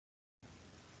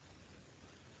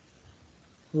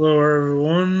Hello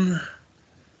everyone.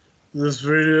 This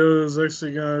video is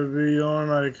actually going to be on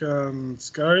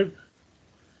Skype,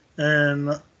 and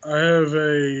I have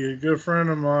a good friend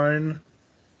of mine,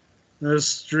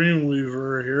 Miss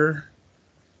Dreamweaver here,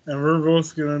 and we're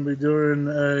both going to be doing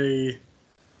a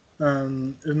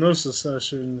hypnosis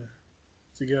session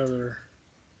together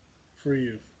for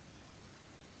you.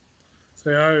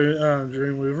 Say hi,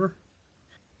 Dreamweaver.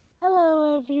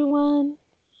 Hello, everyone.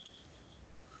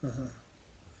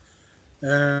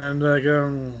 And we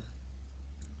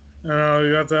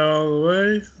got that out of the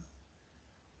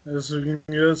way. As we can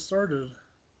get started.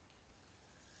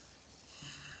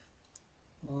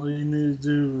 All you need to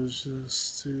do is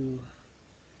just to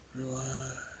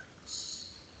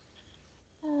relax.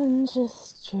 And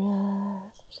just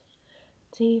drift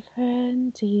deeper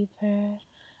and deeper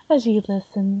as you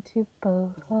listen to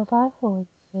both of our voices.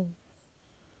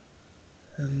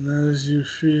 And as you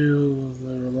feel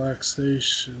the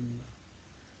relaxation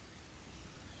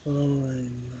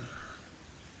flowing,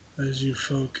 as you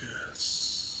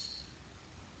focus.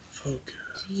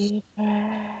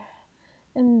 Deeper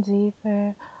and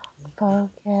deeper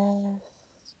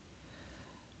focused.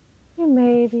 You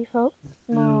may be focused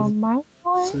more Feel on my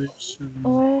voice sensation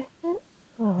or his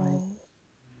of voice.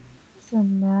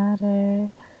 Doesn't matter.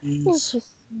 You ease,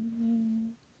 just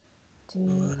need deeper.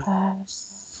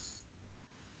 relax,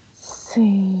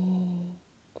 See.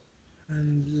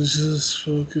 and just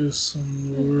focus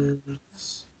on the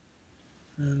words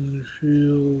and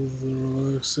feel the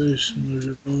relaxation of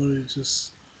your body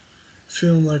just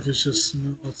feeling like it's just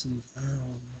melting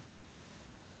down.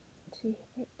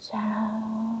 Deeper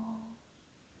down.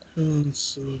 Feeling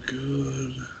so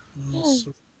good. Feeling It's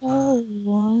so so relaxed.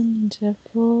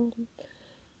 wonderful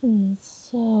and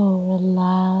so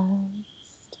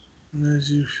relaxed. And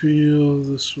as you feel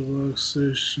this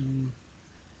relaxation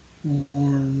more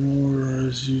and more,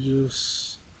 as you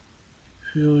just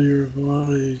feel your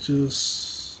body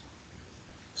just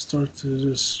start to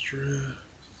just drift,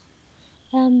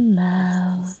 And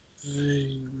melt.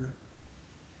 and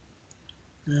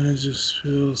it just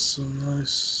feels so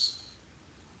nice,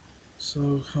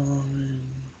 so calming,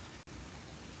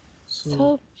 so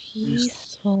So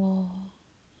peaceful, peaceful.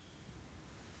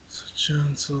 so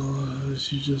gentle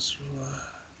as you just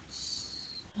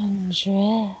relax. And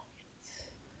drift.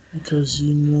 Because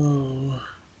you know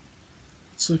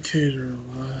it's okay to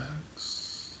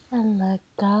relax. And let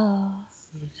go. It's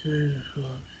okay to feel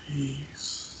at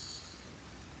peace.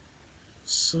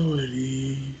 So at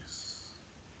ease.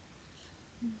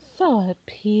 So at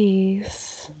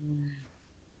peace. Mm,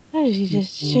 As you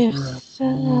just drift more at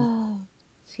so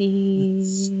deep.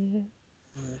 peace.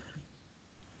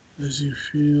 As you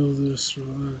feel this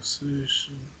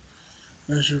relaxation,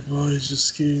 as your body's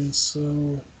just getting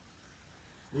so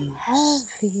loose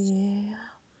Heavy.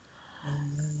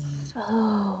 and then So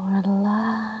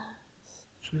relaxed.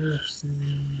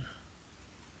 drifting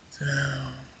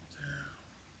down, down,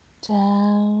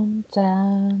 Down,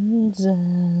 down,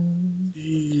 down.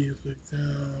 deeply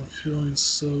down, feeling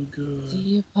so good.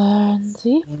 Deeper and Wonderful.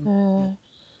 deeper.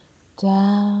 So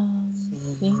Down,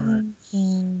 nice.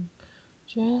 sinking,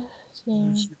 As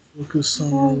drifting, you focus on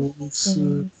your voices,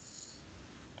 drifting.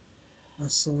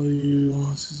 that's all you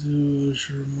want to do as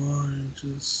your mind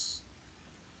just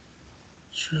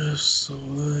drifts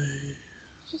away,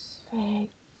 Just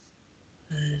fade.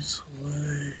 fades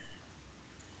away.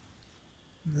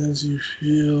 And as you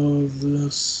feel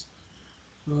this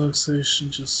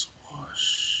relaxation just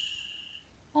wash,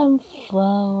 And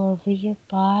flow over your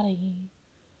body.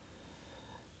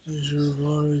 as your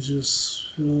body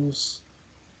just feels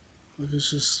like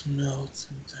it's just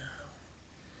melting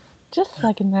Just down,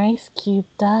 like an ice cube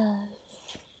does.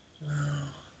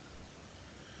 down,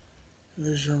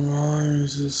 as your mind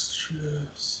just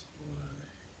drifts away.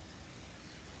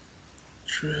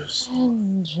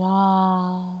 And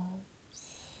drops.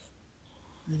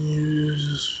 And you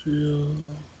just feel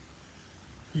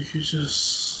like you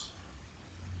just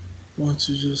want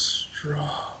to just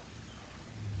drop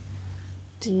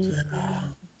Deeper,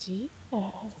 down, deeper.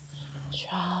 down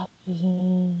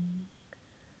Dropping.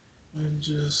 and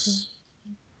just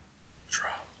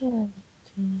drop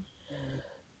Drifting.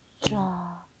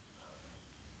 Drop.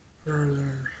 further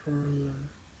and further.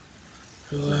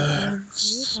 Deeper and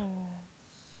Relax. deeper.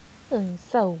 And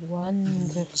so And just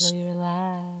wonderfully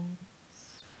relaxed.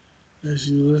 as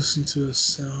you listen to the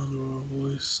sound of our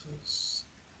voices,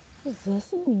 Just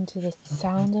listening to the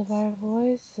sound of our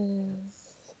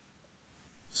voices.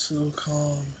 so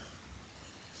calm,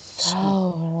 so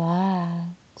So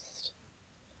relaxed.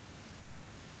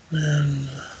 and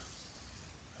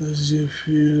as you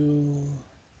feel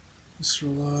just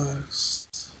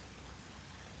relaxed.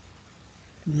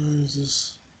 You know,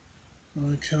 just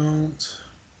when I count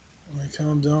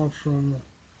down from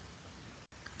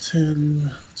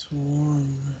 10 to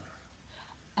 1.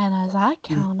 And as I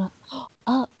count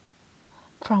up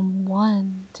from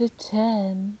 1 to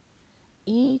 10,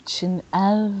 each and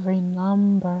every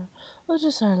number will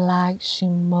just relax you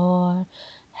more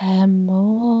and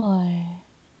more.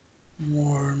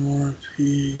 More and more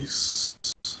peace.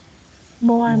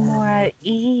 More and more at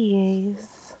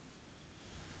ease.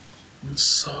 It's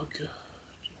so good.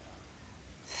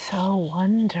 So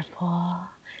wonderful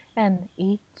in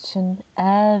each and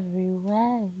every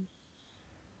way.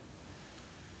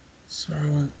 Start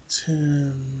with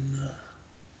 10.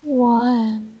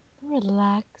 1, Next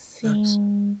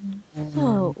relaxing. one.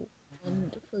 So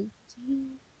wonderful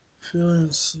deep.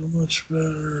 Feeling so much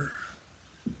better.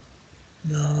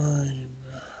 9.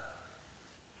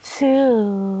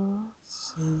 2,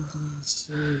 Sinking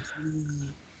so deep.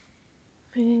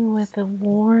 being with a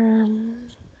warm,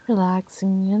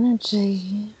 relaxing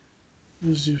energy.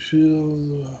 As you feel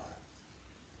the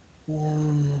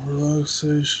warm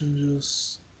relaxation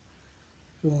just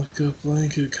feel like a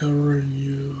blanket covering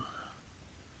you.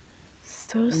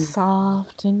 So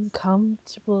soft and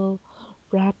comfortable,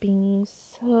 wrapping you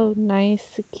so nice,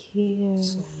 secure.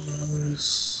 So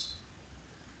nice.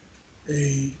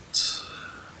 8.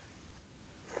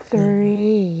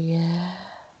 3,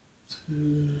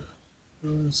 2.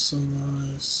 Feeling so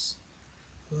nice.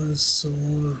 Feeling so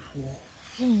wonderful.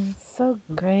 feeling so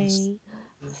It's, great,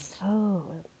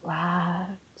 so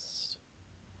relaxed.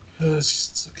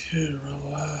 it's okay to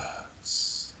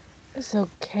relax. It's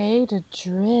okay to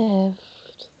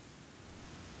drift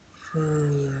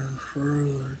Further and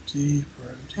further, deeper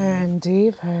and deeper. and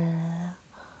deeper.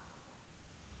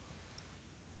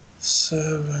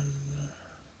 7.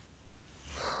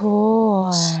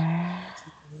 4,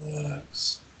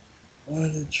 Relax.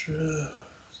 Let it drift.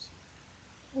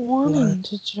 Let wanting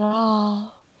to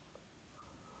drop,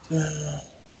 down,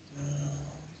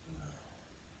 down.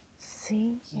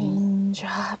 sinking,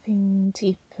 dropping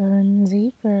deeper and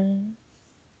deeper.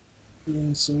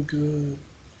 Feeling so good.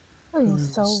 Feeling Feeling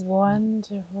so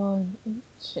wonderful in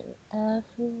each and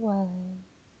every way.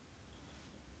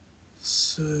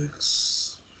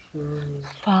 6. Further.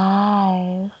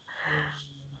 5, Further.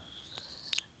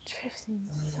 drifting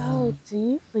so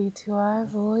deeply to our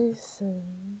voices.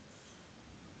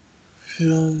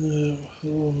 Feeling the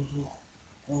flow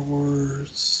of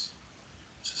words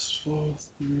just flow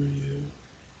through you.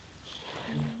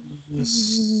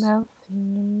 Just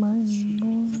Melting your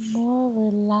mind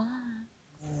more relaxed.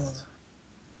 more.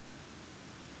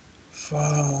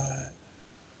 5.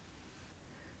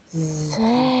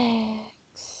 Feeling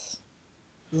 6,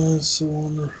 so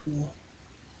wonderful.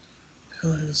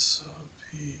 Feeling so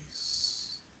at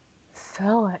peace.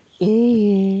 so at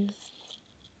ease.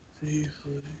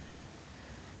 Deeply.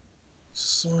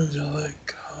 Just wanting to let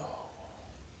go.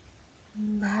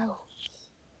 Melt.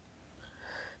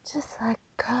 Just let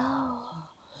go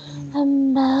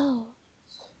and melt.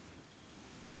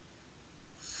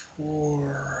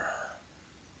 4.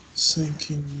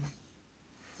 Sinking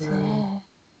further,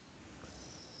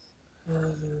 6,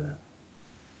 further,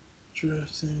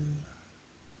 drifting,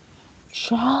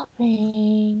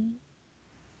 dropping.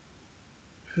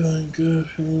 feeling good,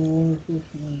 feeling wonderful,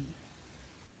 feeling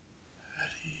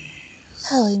at ease.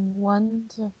 Feeling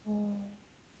wonderful.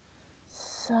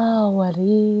 So at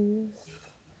ease.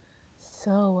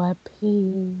 So at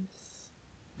peace.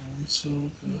 I'm so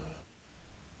good.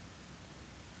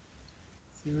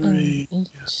 In 3.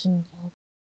 each and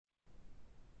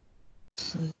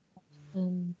Think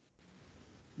every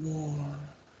more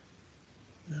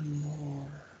and more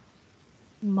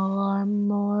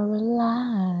more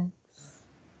relaxed.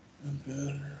 and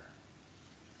better,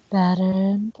 Better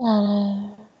and better.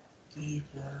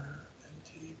 deeper and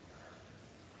deeper.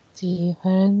 Deeper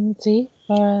and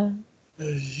deeper.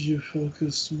 As you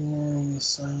focus more on the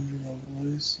sound of our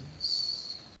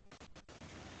voices.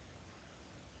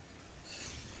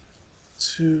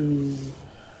 2.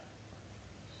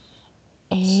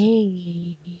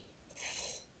 8.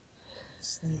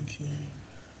 Sinking,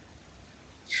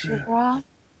 drift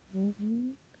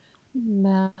Dropping.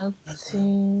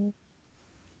 Melting.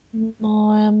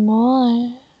 More and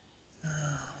more.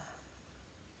 down.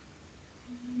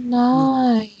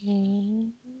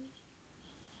 9.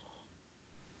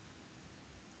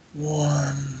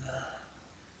 1.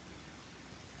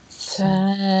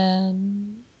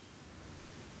 10.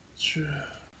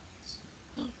 Drift,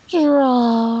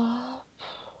 Drop.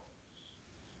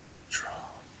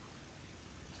 drop,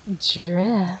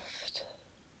 Drift.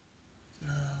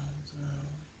 down, down.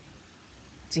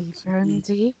 Deeper and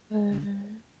deeper.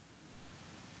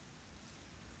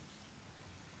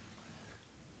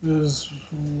 As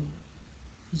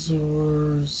the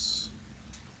words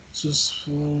just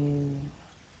flow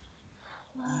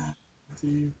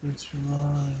deep into your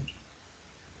mind.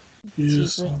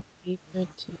 Deeper and deeper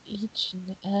to each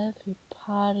and every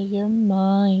part of your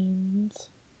mind.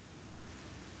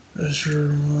 As your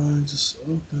mind just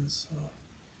opens up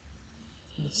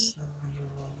to the sound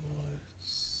of our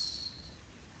voice.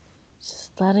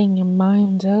 Just letting your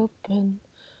mind open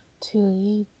to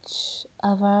each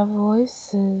of our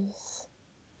voices.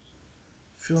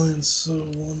 Feeling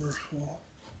so wonderful,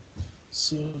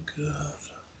 so good,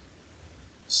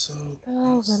 so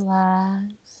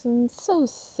relaxed and so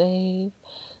safe,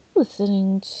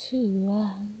 listening to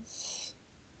us.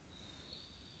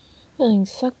 Feeling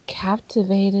so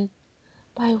captivated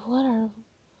by what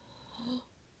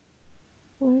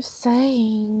we're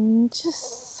saying.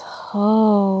 Just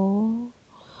so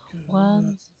good,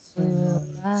 wonderfully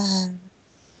relaxed.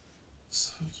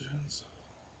 so gentle.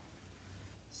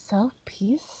 So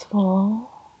peaceful.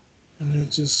 And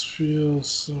it just feels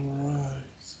so right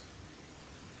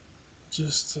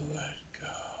just to let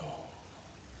go.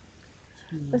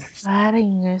 Just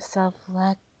letting yourself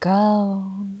let go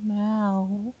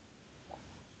now.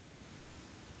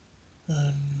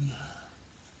 And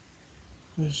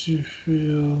as you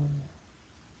feel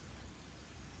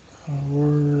our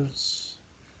words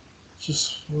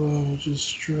just flow,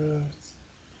 just drift,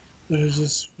 they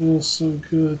just feel so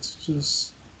good to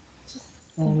just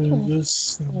only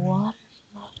listen. Waterfall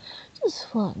just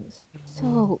flowing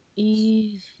so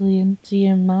easily into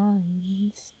your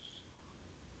mind.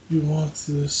 You want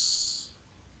this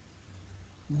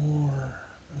more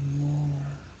and more.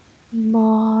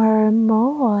 More and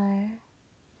more.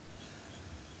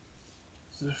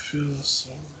 It feels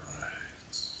so right.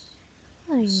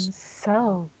 Feeling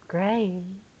so great.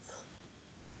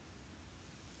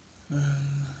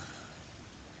 And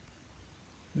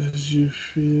as you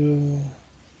feel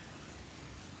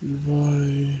your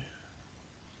body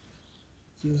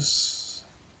just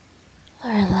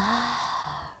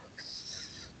relax.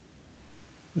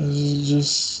 as it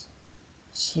just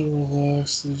so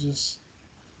relaxed, it just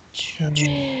can't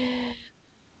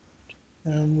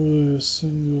move a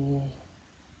single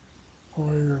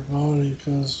part of your body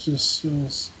because it just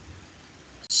feels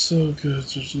so good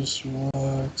to just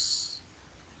relax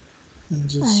and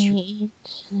just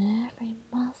each and every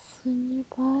muscle in your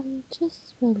body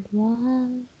just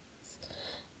relax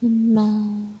and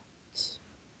melt.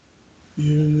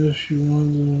 even if you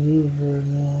want to move right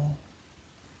now,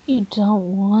 You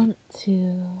don't want to.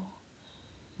 you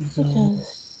It don't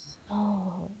is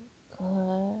so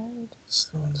good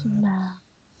so to nice. melt.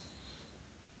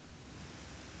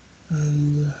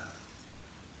 And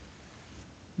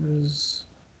as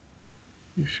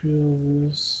you feel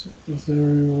this with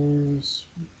every word we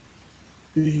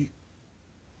speak,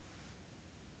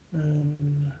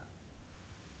 and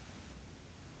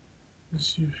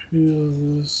as you feel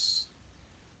this,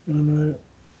 when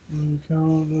we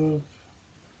count up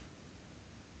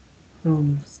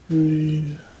from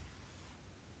 3,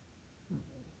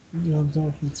 count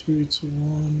down from 3 to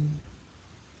 1,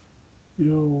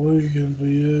 you'll awaken, but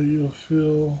yet you'll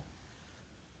feel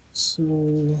so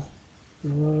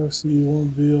relaxed that you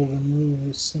won't be able to move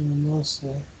a single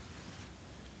muscle.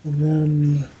 And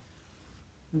then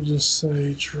we'll just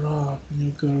say drop, and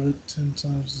you'll go 10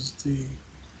 times as deep.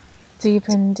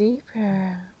 Deeper and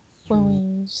deeper. When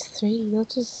we reach 3, you'll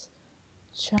just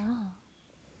drop.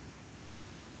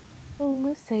 When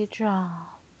we say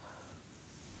drop.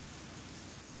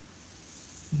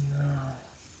 Now,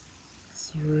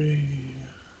 3.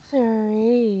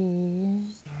 3.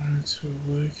 Starting to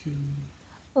awaken.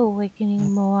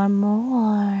 Awakening more and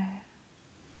more.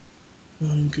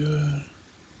 Feeling good.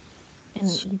 In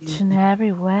each and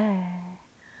every way.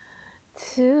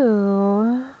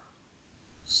 2.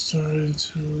 Starting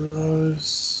to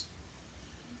rise.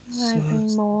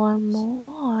 Rising more and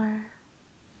more.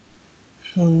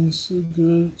 Feeling so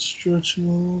good. Stretching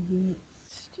a little bit.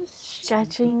 Just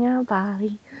stretching your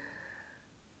body.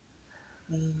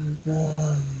 And 1.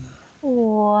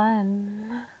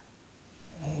 1.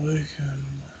 Awaken.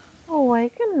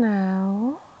 Awaken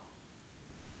now.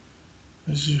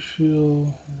 As you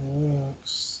feel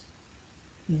relaxed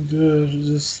and good,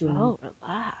 just So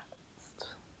relaxed.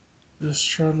 just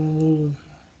try to move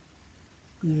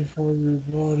any part of your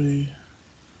body.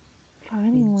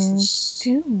 Finding when you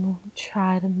do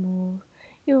try to move,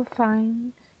 you'll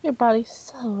find your body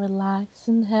so relaxed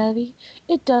and heavy,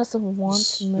 it doesn't want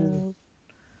to move,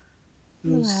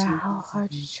 no matter how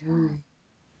hard you try.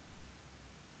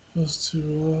 Feels too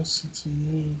relaxing to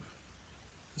move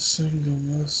a single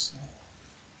muscle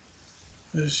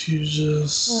as you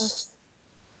just Just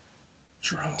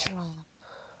drop drop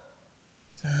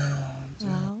down, down,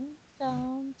 down,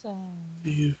 down, down,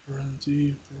 deeper and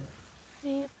deeper.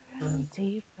 deeper and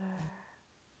deeper.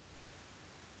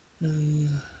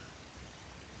 And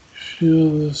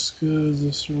feel this good,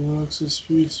 this relaxed, this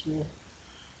peaceful.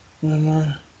 When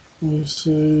I would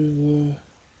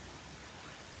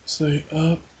say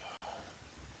up,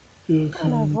 you'll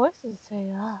When our come, voices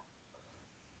say up,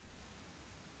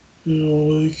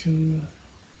 you'll awaken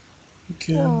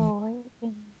again. you'll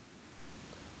awaken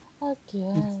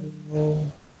again.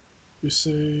 Until we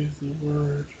say the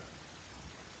word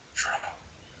drop.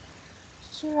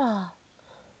 Drop.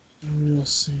 And you'll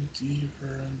sink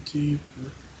deeper and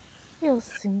deeper. You'll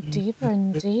sink deeper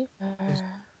and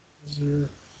deeper. Closer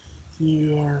than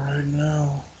you are right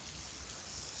now.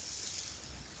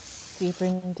 Deeper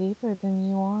and deeper than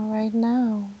you are right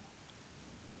now.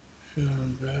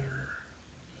 Feeling better.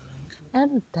 Feeling good.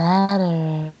 And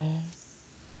better.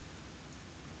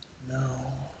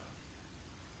 Now,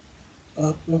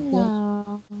 up, up, up.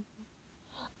 No.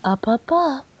 Up, up,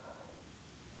 up.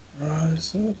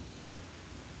 Rise up.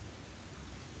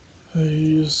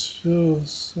 You just feel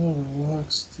so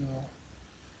relaxed now.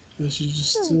 That you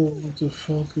just still want to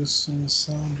focus on the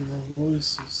sound of our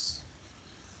voices.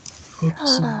 So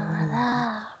Focusing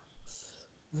relax.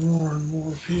 more and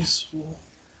more peaceful.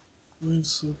 Feeling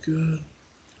so good.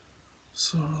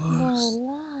 So More relaxed.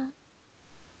 relax.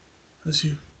 As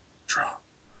you drop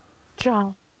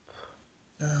Drop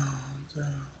down,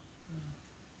 down.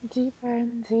 deeper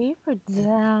and deeper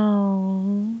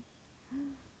down.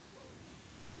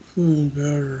 Feeling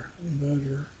better and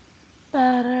better.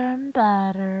 Better and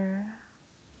better.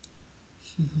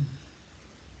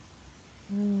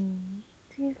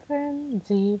 Deeper and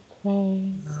deeper.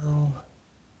 Now,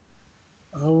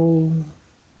 I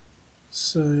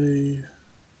say,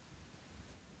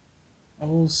 I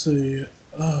will say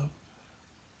up,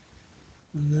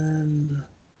 and then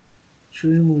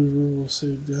Dreamweaver will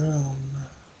say down.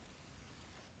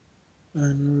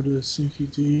 And in order to sink you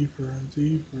deeper and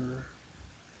deeper,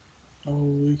 I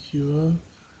will wake you up.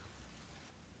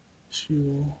 She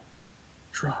will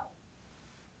drop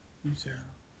you down.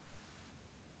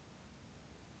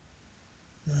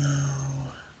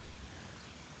 Now,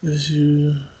 as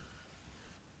you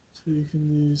taking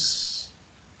these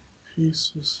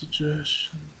peaceful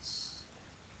suggestions,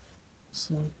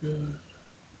 so good.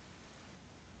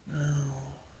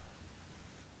 Now,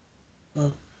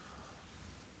 up,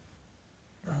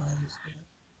 rise,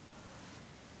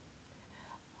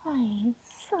 Oh,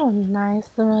 it's so nice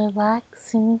and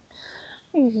relaxing.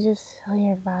 You just feel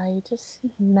your body just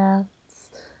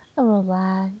melts and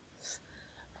relax.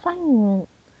 Finding it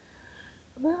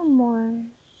a little more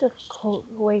difficult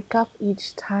to wake up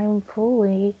each time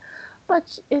fully,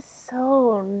 but it's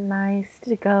so nice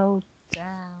to go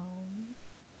down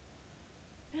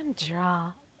and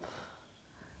drop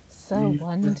so deeper,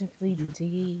 wonderfully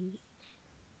deep.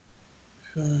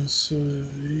 feeling so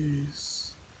at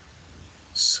ease,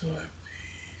 so at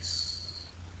peace,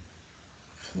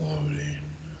 floating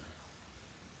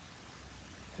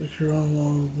like you're on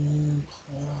a warm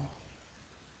cloud,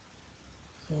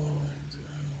 flowing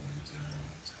down, down,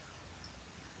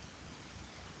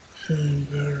 feeling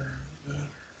better and better.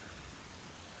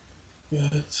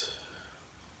 Yet,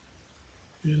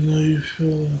 you know you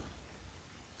feel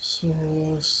so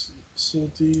relaxed, so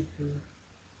deeper,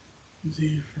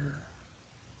 deeper.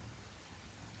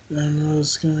 I know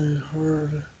it's gonna be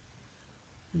hard,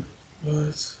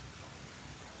 but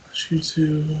you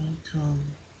to come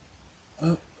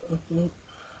up, up, up.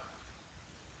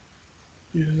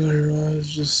 Even though your eyes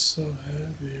just so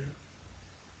heavy,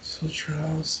 so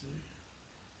drowsy.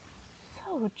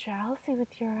 So drowsy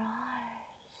with your eyes.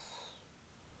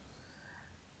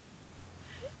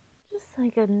 Just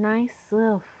like a nice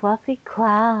little fluffy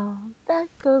cloud that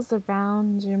goes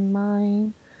around your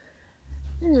mind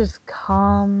and just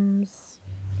calms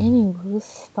any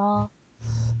loose thoughts.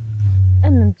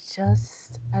 And then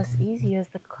just as easy as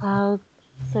the cloud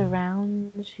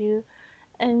surrounds you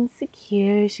and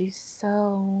secures you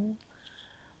so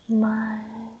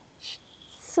much,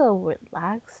 so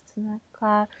relaxed in that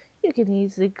cloud, you can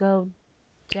easily go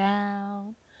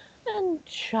down and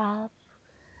drop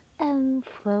and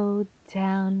float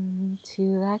down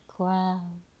into that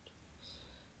cloud.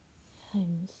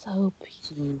 I'm so So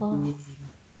peaceful. good,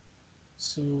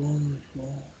 so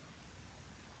wonderful.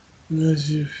 And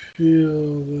as you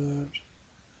feel that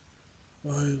by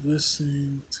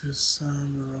listening to the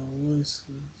sound of our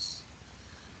voices,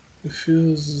 it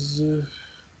feels as if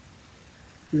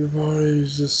Your body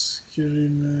is just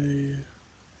getting a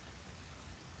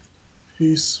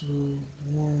peaceful,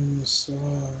 warm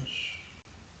massage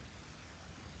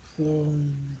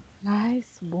flowing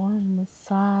Nice warm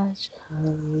massage all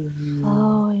over you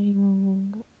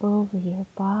flowing over your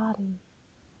body.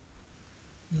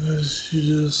 as you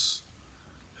just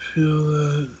feel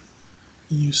that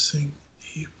you sink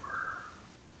deeper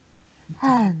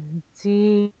and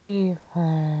deeper And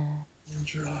deeper. and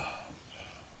drop,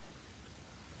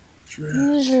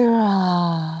 drift.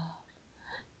 Drop.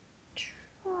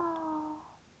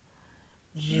 Drop.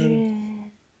 And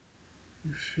Drip.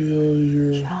 you feel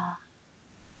your Drop.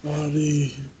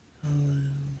 body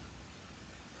becoming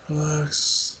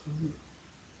relaxed,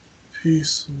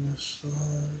 peaceful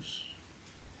massage.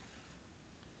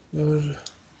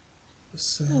 Let the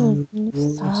sound of the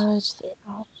voice Massage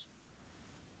throughout.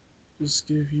 just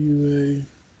give you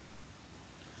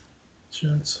a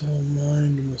gentle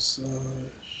mind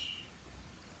massage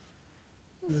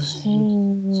as you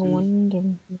Sing to wind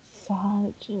and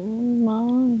massage your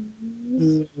mind.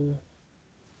 feel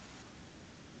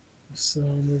the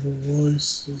sound of the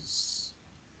voices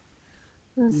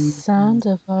The deeper sound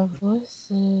of our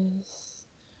voices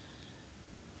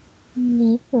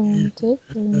deeper and deeper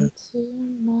and into your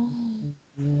mind.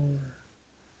 more.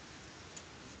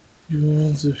 You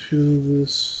want to feel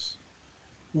this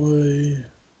way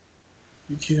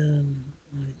again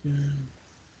and again.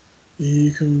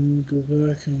 You can go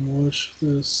back and watch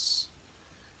this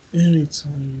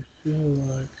anytime you feel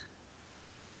like,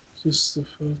 just to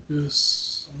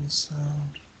focus on the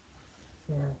sound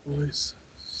of our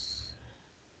voices.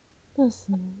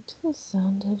 Listen to the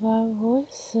sound of our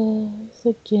voices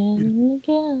again and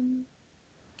again.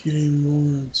 Getting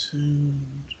more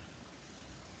attuned,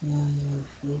 more and more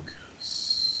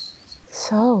focused.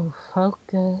 So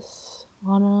focus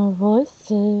on our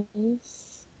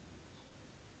voices.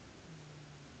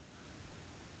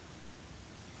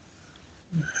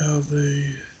 And how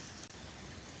they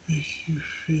make you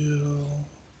feel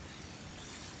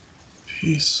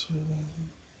peaceful,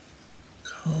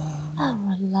 calm, And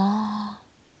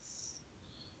relax.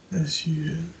 as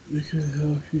they can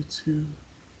help you to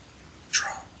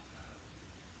drop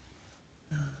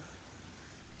down,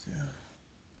 down.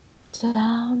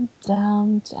 Down,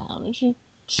 down, down as you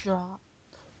drop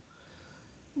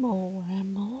more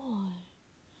and more.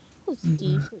 As And,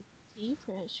 deeper,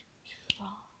 deeper as you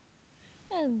drop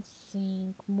and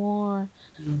sink more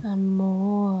and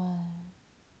more.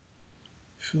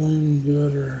 feeling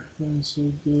better, feeling so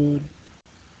good.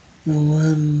 And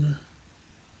when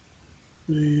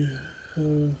we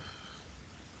have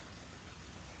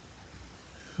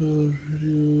other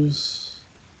videos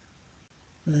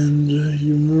and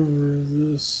you remember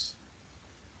this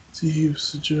deep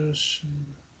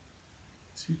suggestion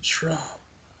to drop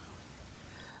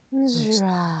those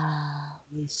Drop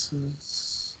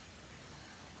places,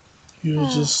 you'll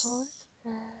our just voices.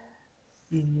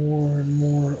 be more and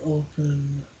more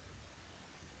open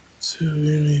to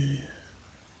any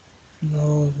and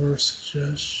all of our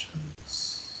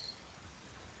suggestions.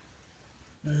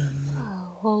 And,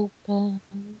 So open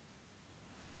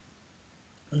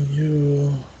and you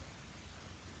will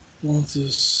want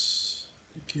this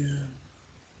again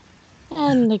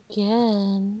and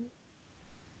again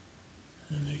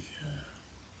and again.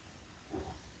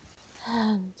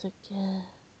 and again.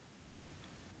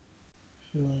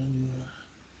 Feeling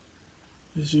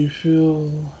as you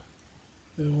feel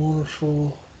a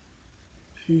wonderful,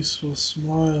 peaceful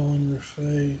smile on your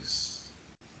face.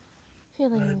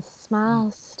 Feeling Right? the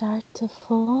smiles start to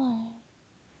form.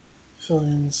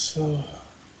 Feeling so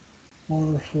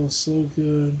wonderful, so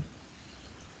good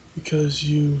because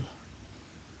you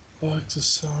like the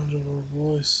sound of our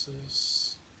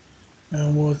voices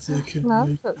and what they can Love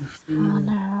make the you sound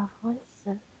feel. of our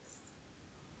voices.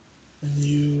 And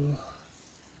you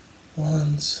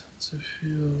want to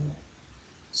feel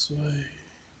sway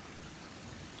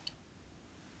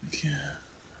again.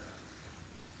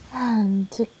 And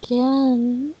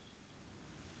again.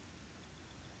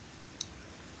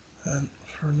 And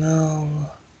for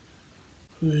now,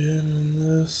 put in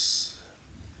this,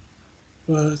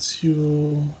 but you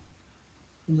will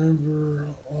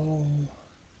remember all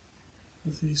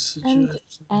of these And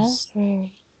suggestions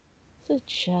every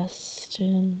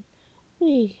suggestion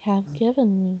we have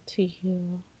given to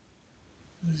you.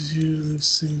 as you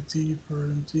sink deeper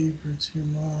and deeper into your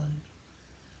mind,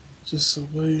 just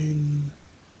awaiting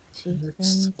the Deeper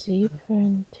next and deeper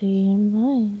into your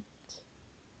mind.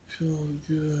 feel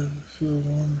good, feel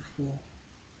wonderful,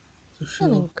 to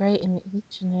Feeling feel great in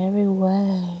each and every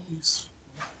way. peaceful.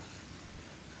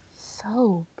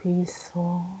 So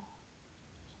peaceful.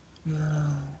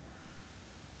 Now,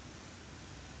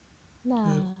 it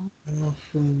Now,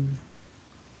 from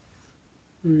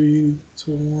 3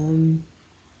 to 1.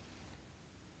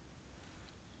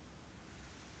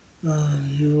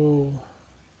 You'll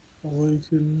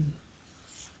awaken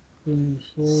from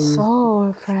fully so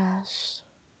refreshed.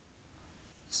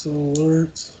 so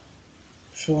alert,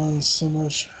 feeling so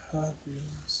much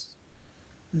happiness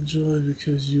and joy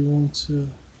because you want to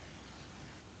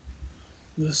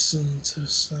listen to the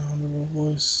sound of our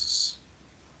voices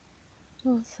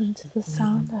Listen to the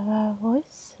sound again of our and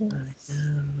voices.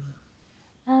 again.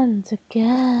 And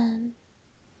again.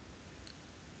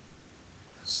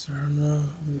 Starting out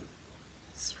with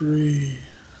 3,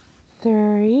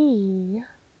 3.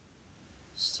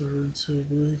 starting to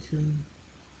awaken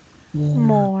more.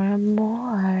 More and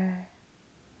more.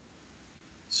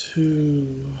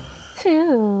 2,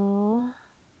 2.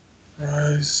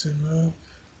 rising up,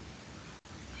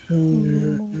 feeling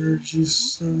your energy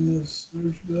starting to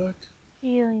surge back.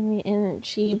 Feeling the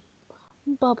energy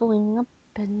bubbling up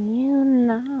in you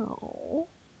now.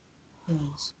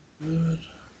 Feels good.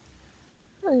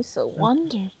 Feeling so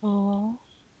wonderful.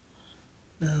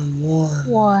 And 1,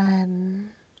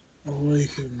 1.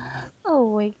 awaken.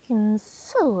 Awaken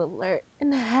so alert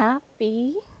and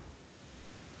happy.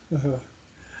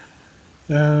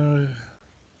 And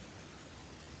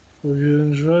hope you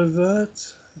enjoyed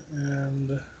that,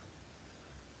 and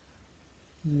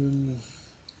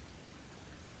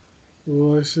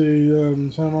we'll actually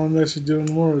plan on actually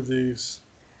doing more of these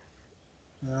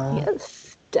now.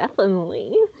 Yes,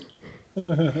 definitely.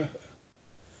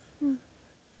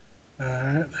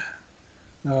 Alright,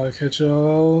 I'll catch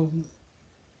y'all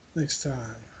next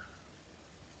time.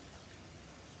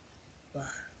 Bye.